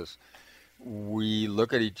crisis, we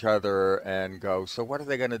look at each other and go, so what are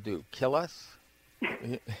they going to do? Kill us?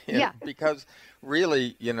 Yeah. Because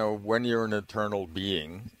really, you know, when you're an eternal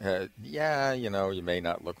being, you know, you may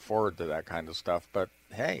not look forward to that kind of stuff, but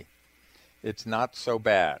hey, it's not so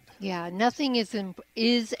bad. Yeah, nothing is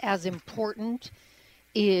as important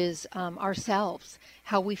is ourselves,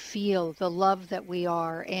 how we feel, the love that we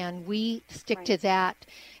are, and we stick to that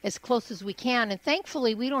as close as we can. And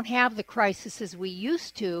thankfully, we don't have the crises we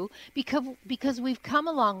used to because we've come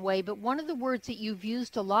a long way. But one of the words that you've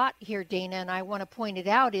used a lot here, Dana, and I want to point it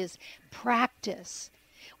out, is practice.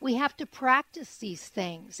 We have to practice these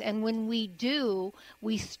things, and when we do,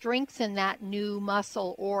 we strengthen that new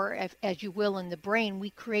muscle, or as you will in the brain, we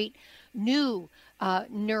create new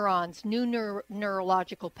neurons, new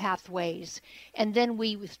neurological pathways, and then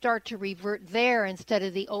we start to revert there instead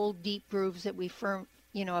of the old deep grooves that we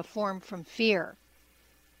have formed from fear.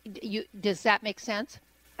 Does that make sense?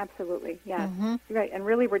 Absolutely, yes. Right, and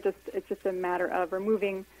really it's just a matter of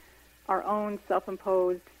removing our own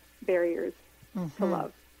self-imposed barriers to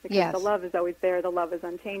love. Because the love is always there, the love is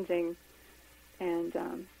unchanging, and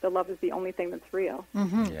the love is the only thing that's real.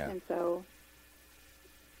 And so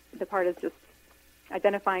the part is just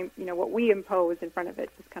identifying, you know, what we impose in front of it,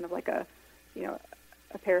 just kind of like a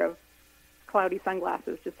pair of cloudy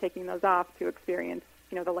sunglasses, just taking those off to experience,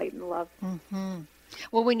 you know, the light and the love.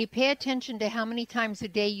 Well, when you pay attention to how many times a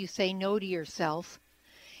day you say no to yourself,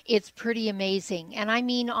 it's pretty amazing. And I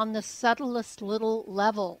mean on the subtlest little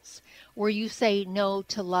levels where you say no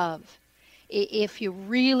to love. If you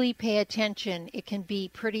really pay attention, it can be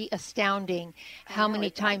pretty astounding how many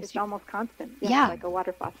times. It's almost constant. Yeah. Like a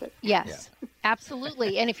water faucet. Yes,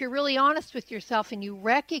 absolutely. And if you're really honest with yourself and you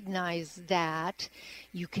recognize that,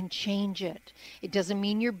 you can change it. It doesn't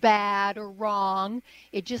mean you're bad or wrong.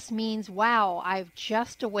 It just means, wow, I've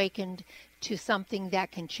just awakened to something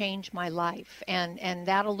that can change my life. And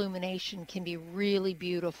that illumination can be really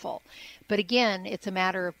beautiful. But again, it's a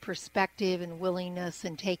matter of perspective and willingness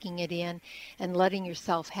and taking it in and letting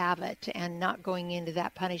yourself have it and not going into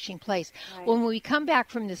that punishing place. Right. When we come back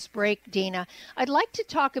from this break, Dana, I'd like to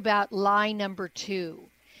talk about lie number 2,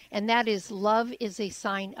 and that is love is a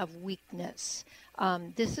sign of weakness.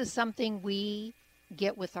 This is something we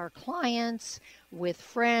get with our clients, with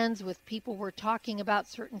friends, with people we're talking about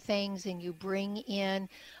certain things, and you bring in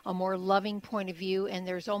a more loving point of view, and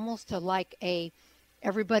there's almost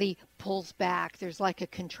everybody pulls back. There's like a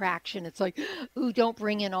contraction. It's like, ooh, don't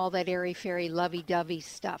bring in all that airy-fairy, lovey-dovey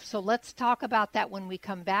stuff. So let's talk about that when we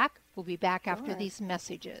come back. We'll be back after these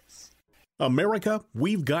messages. America,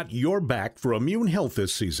 we've got your back for immune health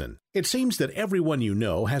this season. It seems that everyone you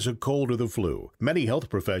know has a cold or the flu. Many health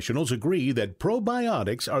professionals agree that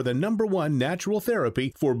probiotics are the #1 natural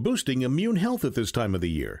therapy for boosting immune health at this time of the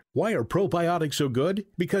year. Why are probiotics so good?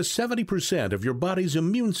 Because 70% of your body's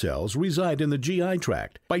immune cells reside in the GI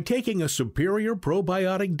tract. By taking a superior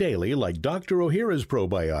probiotic daily like Dr. Ohhira's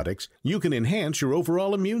probiotics, you can enhance your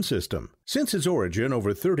overall immune system. Since its origin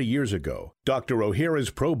over 30 years ago, Dr.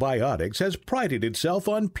 Ohhira's probiotics has prided itself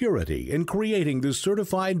on purity in creating the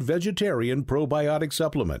certified vegetarian probiotic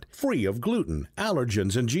supplement, free of gluten,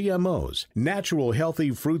 allergens, and GMOs. Natural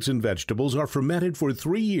healthy fruits and vegetables are fermented for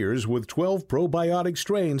 3 years with 12 probiotic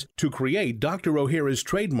strains to create Dr. Ohhira's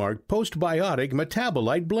trademark postbiotic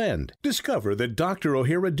metabolite blend. Discover the Dr.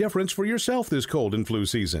 Ohhira difference for yourself this cold and flu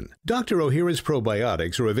season. Dr. Ohhira's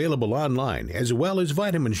probiotics are available online as well as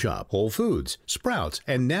Vitamin Shop, Whole Foods, Sprouts,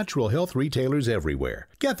 and natural health retailers everywhere.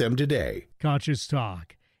 Get them today. Conscious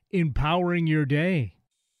Talk, empowering your day.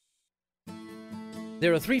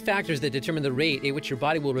 There are 3 factors that determine the rate at which your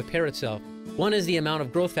body will repair itself. 1 is the amount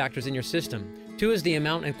of growth factors in your system. 2 is the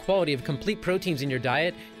amount and quality of complete proteins in your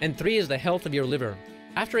diet. And 3 is the health of your liver.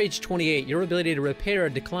 After age 28, your ability to repair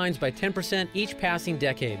declines by 10% each passing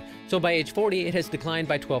decade. So by age 40, it has declined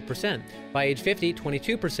by 12%. By age 50,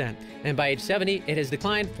 22%. And by age 70, it has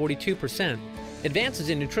declined 42%. Advances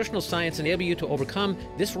in nutritional science enable you to overcome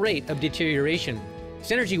this rate of deterioration.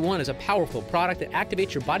 Synergy One is a powerful product that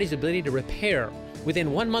activates your body's ability to repair.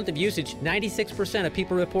 Within 1 month of usage, 96% of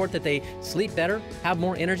people report that they sleep better, have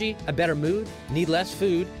more energy, a better mood, need less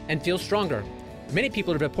food, and feel stronger. Many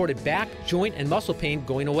people have reported back, joint, and muscle pain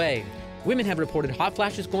going away. Women have reported hot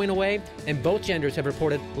flashes going away, and both genders have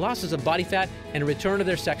reported losses of body fat and a return of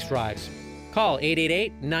their sex drives. Call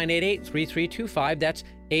 888-988-3325. That's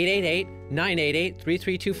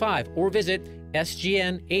 888-988-3325. Or visit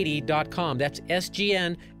sgn80.com. That's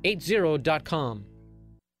sgn80.com.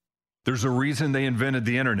 There's a reason they invented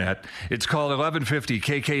the internet. It's called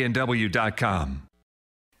 1150kknw.com.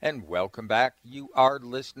 And welcome back. You are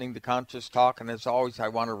listening to Conscious Talk, and as always, I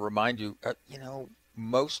want to remind you,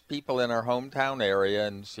 most people in our hometown area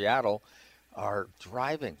in Seattle are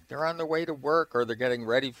driving. They're on their way to work, or they're getting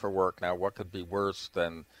ready for work. Now, what could be worse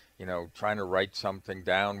than, trying to write something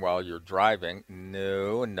down while you're driving?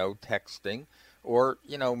 No texting. Or,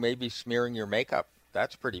 maybe smearing your makeup.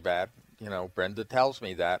 That's pretty bad. Brenda tells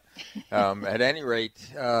me that. At any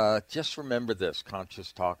rate, just remember this,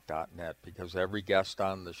 ConsciousTalk.net, because every guest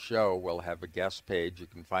on the show will have a guest page. You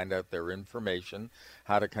can find out their information,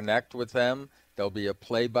 how to connect with them. There'll be a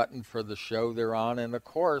play button for the show they're on, and, of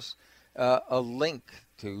course, a link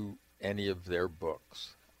to any of their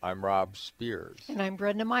books. I'm Rob Spears. And I'm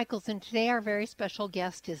Brenda Michaels, and today our very special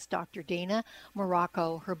guest is Dr. Dana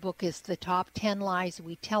Marocco. Her book is The Top 10 Lies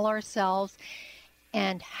We Tell Ourselves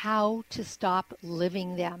and How to Stop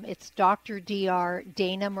Living Them. It's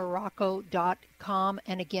drdanamarocco.com,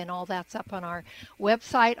 and again, all that's up on our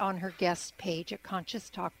website on her guest page at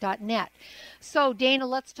ConsciousTalk.net. So, Dana,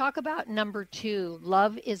 let's talk about number 2.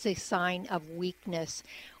 Love is a sign of weakness.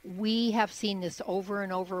 We have seen this over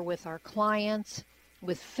and over with our clients,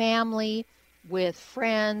 with family, with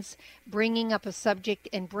friends, bringing up a subject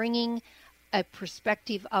and bringing a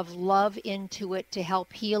perspective of love into it to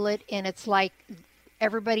help heal it, and it's like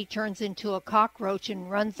everybody turns into a cockroach and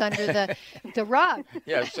runs under the rug.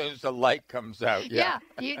 Yeah, as soon as the light comes out. Yeah,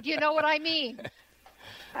 you know what I mean?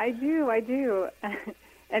 I do.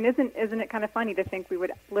 And isn't it kind of funny to think we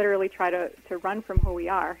would literally try to run from who we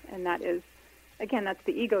are? And that is, again, that's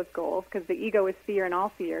the ego's goal, because the ego is fear and all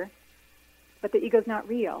fear, but the ego's not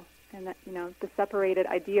real. And that, the separated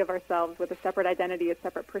idea of ourselves with a separate identity, a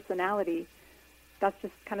separate personality, that's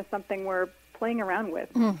just kind of something we're playing around with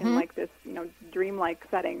in like this, dreamlike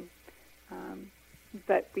setting.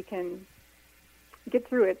 But we can get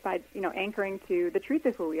through it by, anchoring to the truth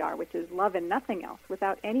of who we are, which is love and nothing else,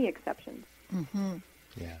 without any exceptions.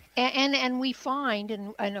 Yeah. And we find,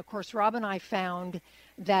 and of course, Rob and I found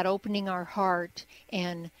that opening our heart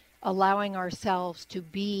and allowing ourselves to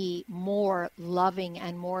be more loving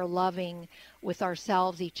and more loving with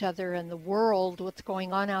ourselves, each other, and the world, what's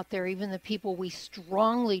going on out there, even the people we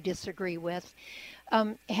strongly disagree with,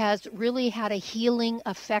 has really had a healing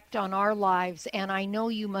effect on our lives. And I know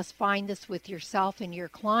you must find this with yourself and your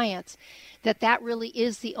clients, that really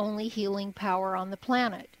is the only healing power on the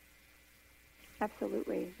planet.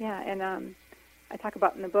 Absolutely, yeah. And I talk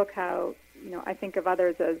about in the book how, I think of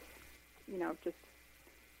others as, just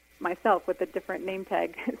myself with a different name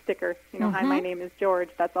tag sticker. Hi, my name is George.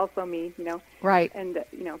 That's also me, Right. And,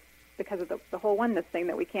 because of the whole oneness thing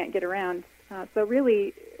that we can't get around. So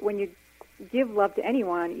really, when you give love to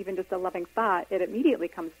anyone, even just a loving thought, it immediately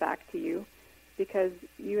comes back to you because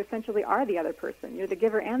you essentially are the other person. You're the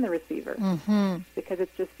giver and the receiver because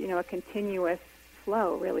it's just, a continuous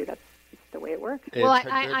flow, really. That's the way it works. Well,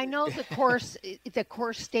 I know the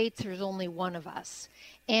course states there's only one of us.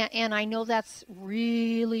 And I know that's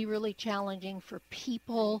really, really challenging for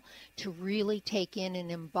people to really take in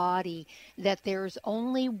and embody that there's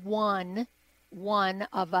only one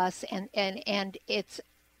of us, and it's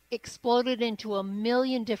exploded into a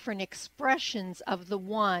million different expressions of the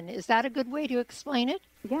one. Is that a good way to explain it?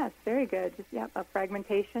 Yes, very good. Just, a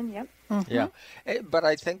fragmentation, yep. Yeah, but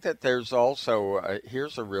I think that there's also,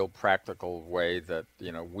 here's a real practical way that,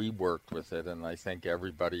 we worked with it, and I think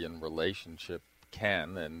everybody in relationship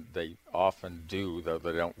can, and they often do, though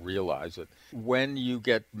they don't realize it. When you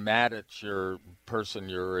get mad at your person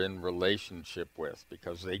you're in relationship with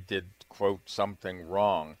because they did, quote, something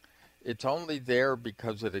wrong, it's only there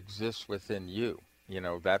because it exists within you.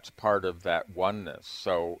 That's part of that oneness.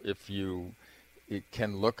 So if you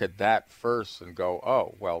can look at that first and go,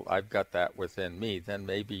 oh, well, I've got that within me, then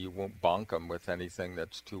maybe you won't bonk them with anything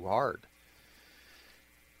that's too hard.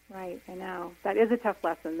 Right, I know. That is a tough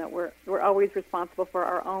lesson, that we're always responsible for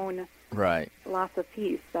our own loss of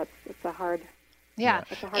peace. That's a hard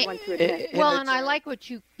one to admit. And I like what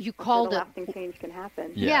you called it. Lasting change can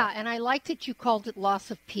happen. Yeah, and I like that you called it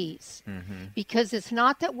loss of peace because it's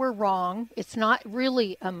not that we're wrong. It's not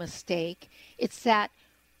really a mistake. It's that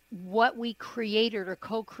what we created or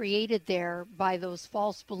co-created there by those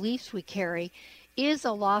false beliefs we carry is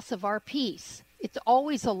a loss of our peace. It's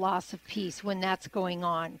always a loss of peace when that's going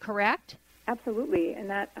on, correct? Absolutely, and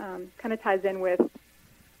that kind of ties in with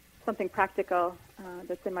something practical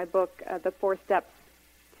that's in my book, The 4 Steps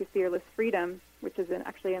to Fearless Freedom, which is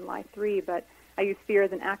actually in Lie 3, but I use fear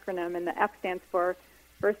as an acronym, and the F stands for,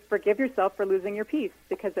 first, forgive yourself for losing your peace,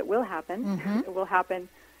 because it will happen. It will happen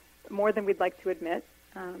more than we'd like to admit.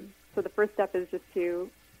 So the first step is just to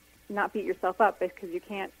not beat yourself up because you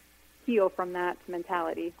can't heal from that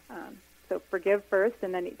mentality. So forgive first,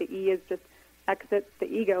 and then the E is just exit the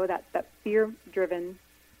ego, that fear-driven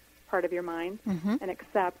part of your mind, and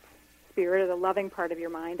accept spirit, or the loving part of your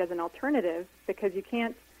mind, as an alternative, because you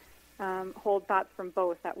can't hold thoughts from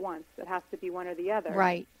both at once. It has to be one or the other.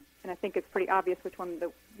 Right. And I think it's pretty obvious which one's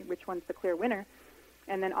the clear winner.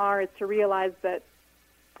 And then R is to realize that,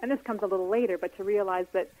 and this comes a little later, but to realize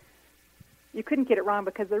that you couldn't get it wrong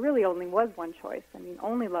because there really only was one choice. I mean,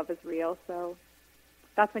 only love is real, so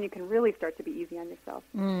that's when you can really start to be easy on yourself.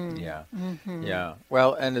 Yeah. Yeah.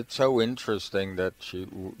 Well, and it's so interesting that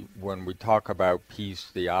when we talk about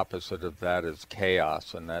peace, the opposite of that is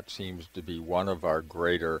chaos, and that seems to be one of our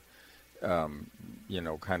greater,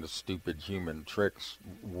 kind of stupid human tricks.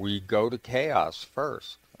 We go to chaos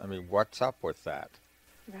first. I mean, what's up with that?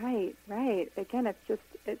 Right. Again,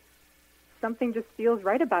 something just feels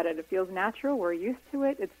right about it. It feels natural. We're used to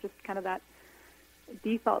it. It's just kind of that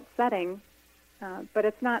default setting. But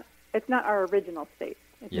it's not our original state.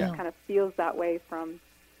 It just kind of feels that way from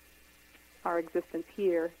our existence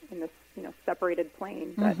here in this, separated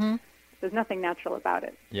plane. But there's nothing natural about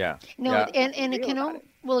it. Yeah. No, and it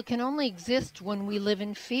can only exist when we live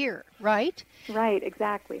in fear, right? Right,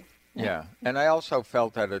 exactly. Yeah, and I also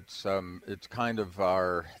felt that it's kind of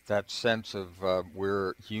that sense of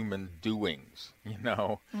we're human doings,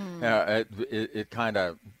 It kind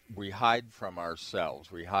of, we hide from ourselves,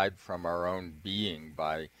 we hide from our own being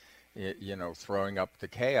by, throwing up the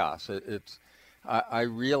chaos. I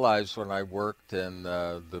realized when I worked in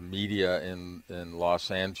the media in Los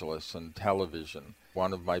Angeles and television,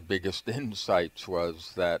 one of my biggest insights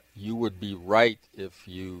was that you would be right if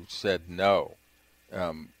you said no.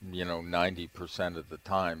 90% of the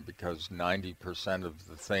time, because 90% of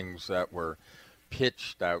the things that were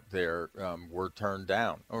pitched out there were turned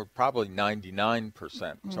down, or probably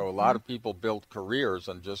 99%. So a lot of people built careers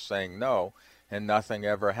on just saying no, and nothing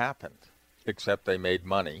ever happened. Except they made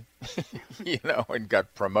money, and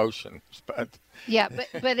got promotions. But yeah,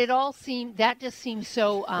 but it all that just seems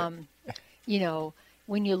so,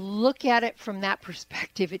 when you look at it from that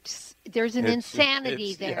perspective, there's an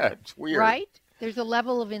insanity there. Yeah, it's weird. Right? There's a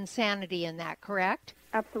level of insanity in that, correct?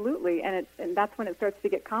 Absolutely, and that's when it starts to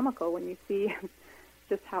get comical, when you see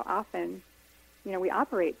just how often, we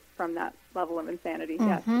operate from that level of insanity. Mm-hmm.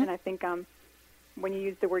 Yes, and I think when you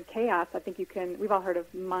use the word chaos, I think we've all heard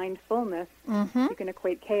of mindfulness. Mm-hmm. You can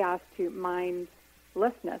equate chaos to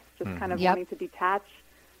mindlessness, just kind of wanting to detach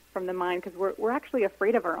from the mind, because we're actually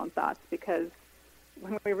afraid of our own thoughts, because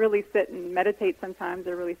when we really sit and meditate sometimes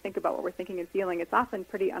or really think about what we're thinking and feeling, it's often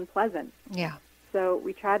pretty unpleasant. Yeah. So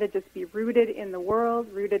we try to just be rooted in the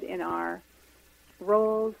world, rooted in our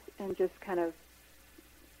roles, and just kind of,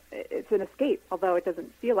 it's an escape, although it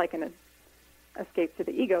doesn't feel like an escape to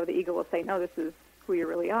the ego. The ego will say, no, this is who you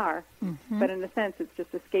really are. Mm-hmm. But in a sense, it's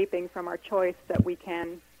just escaping from our choice that we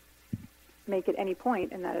can make at any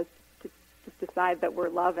point, and that is to just decide that we're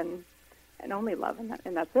love and only love,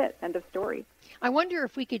 and that's it. End of story. I wonder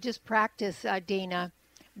if we could just practice, Dana,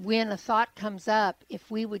 when a thought comes up, if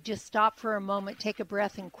we would just stop for a moment, take a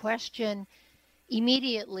breath, and question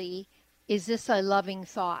immediately, is this a loving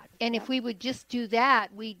thought? And if we would just do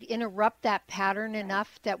that, we'd interrupt that pattern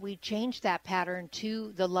enough that we'd change that pattern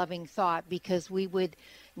to the loving thought, because we would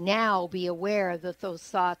now be aware that those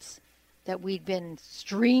thoughts that we'd been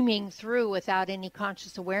streaming through without any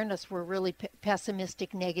conscious awareness were really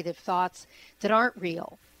pessimistic, negative thoughts that aren't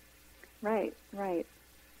real. Right.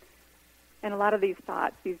 And a lot of these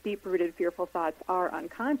thoughts, these deep-rooted, fearful thoughts, are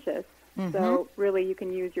unconscious. Mm-hmm. So really you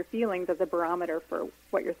can use your feelings as a barometer for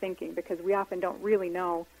what you're thinking, because we often don't really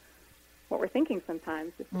know what we're thinking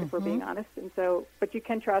sometimes, if we're being honest. And so, but you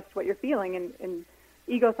can trust what you're feeling, and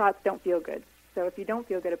ego thoughts don't feel good. So if you don't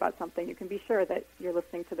feel good about something, you can be sure that you're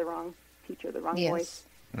listening to the wrong teacher, the wrong voice.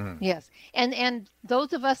 Yes. And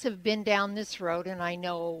those of us have been down this road, and I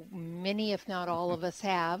know many, if not all of us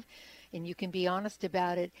have, and you can be honest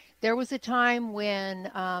about it. There was a time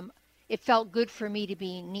when it felt good for me to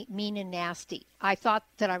be mean and nasty. I thought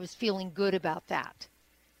that I was feeling good about that.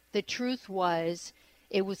 The truth was,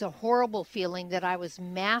 it was a horrible feeling that I was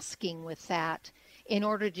masking with that in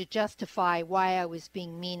order to justify why I was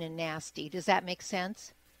being mean and nasty. Does that make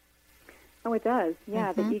sense? Oh, it does.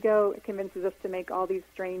 Yeah, The ego convinces us to make all these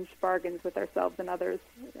strange bargains with ourselves and others,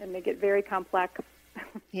 and they get very complex.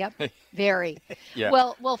 Yep, very. Yeah.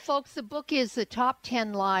 Well, folks, the book is The Top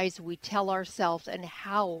 10 Lies We Tell Ourselves and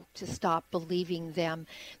How to Stop Believing Them.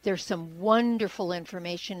 There's some wonderful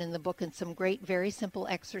information in the book and some great, very simple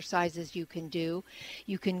exercises you can do.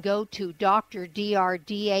 You can go to Dr.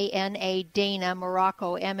 D-R-D-A-N-A, Dana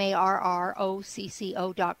Marocco,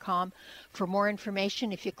 MARROCCO.com for more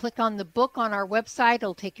information. If you click on the book on our website,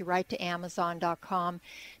 it'll take you right to Amazon.com.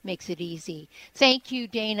 Makes it easy. Thank you,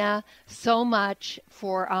 Dana, so much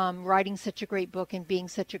for writing such a great book and being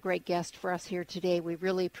such a great guest for us here today. We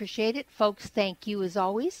really appreciate it. Folks, thank you as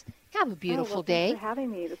always. Have a beautiful day. Thanks for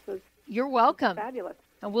having me. You're welcome. Fabulous.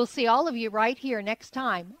 And we'll see all of you right here next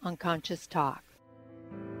time on Conscious Talk.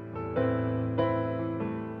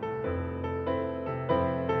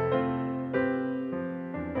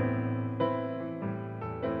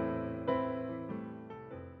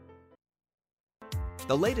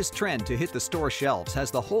 The latest trend to hit the store shelves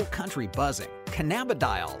has the whole country buzzing.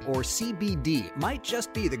 Cannabidiol, or CBD, might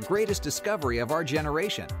just be the greatest discovery of our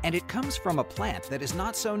generation, and it comes from a plant that is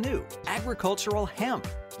not so new, agricultural hemp.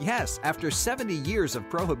 Yes, after 70 years of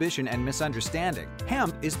prohibition and misunderstanding,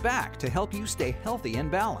 hemp is back to help you stay healthy and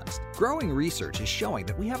balanced. Growing research is showing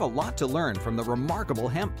that we have a lot to learn from the remarkable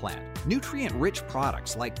hemp plant. Nutrient-rich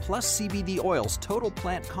products like Plus CBD Oil's Total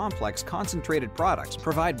Plant Complex concentrated products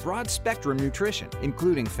provide broad-spectrum nutrition,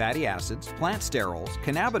 including fatty acids, plant sterols,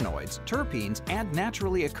 cannabinoids, terpenes, and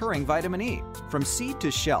naturally occurring vitamin E. From seed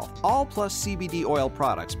to shelf, all Plus CBD Oil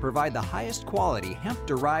products provide the highest quality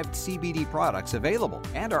hemp-derived CBD products available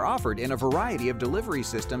and are offered in a variety of delivery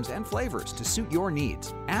systems and flavors to suit your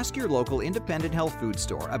needs. Ask your local independent health food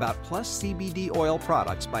store about Plus CBD Oil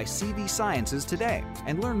products by CV Sciences today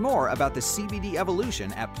and learn more about the CBD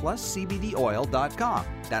evolution at pluscbdoil.com.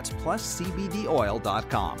 That's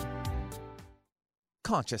pluscbdoil.com.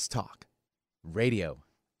 Conscious Talk, radio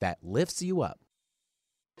that lifts you up.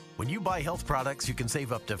 When you buy health products, you can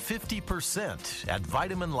save up to 50% at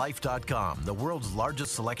VitaminLife.com, the world's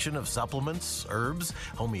largest selection of supplements, herbs,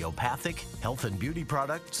 homeopathic, health and beauty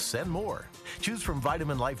products, and more. Choose from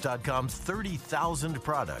VitaminLife.com's 30,000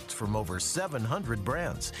 products from over 700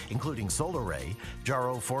 brands, including Solaray,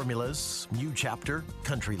 Jarrow Formulas, New Chapter,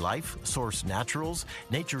 Country Life, Source Naturals,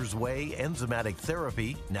 Nature's Way, Enzymatic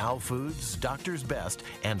Therapy, Now Foods, Doctor's Best,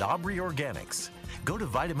 and Aubrey Organics. Go to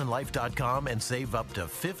VitaminLife.com and save up to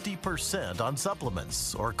 50% on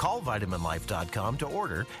supplements, or call VitaminLife.com to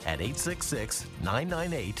order at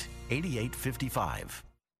 866-998-8855.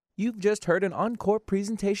 You've just heard an encore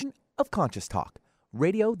presentation of Conscious Talk,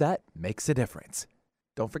 radio that makes a difference.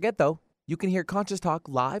 Don't forget, though, you can hear Conscious Talk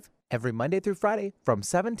live every Monday through Friday from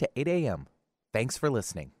 7 to 8 a.m. Thanks for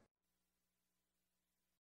listening.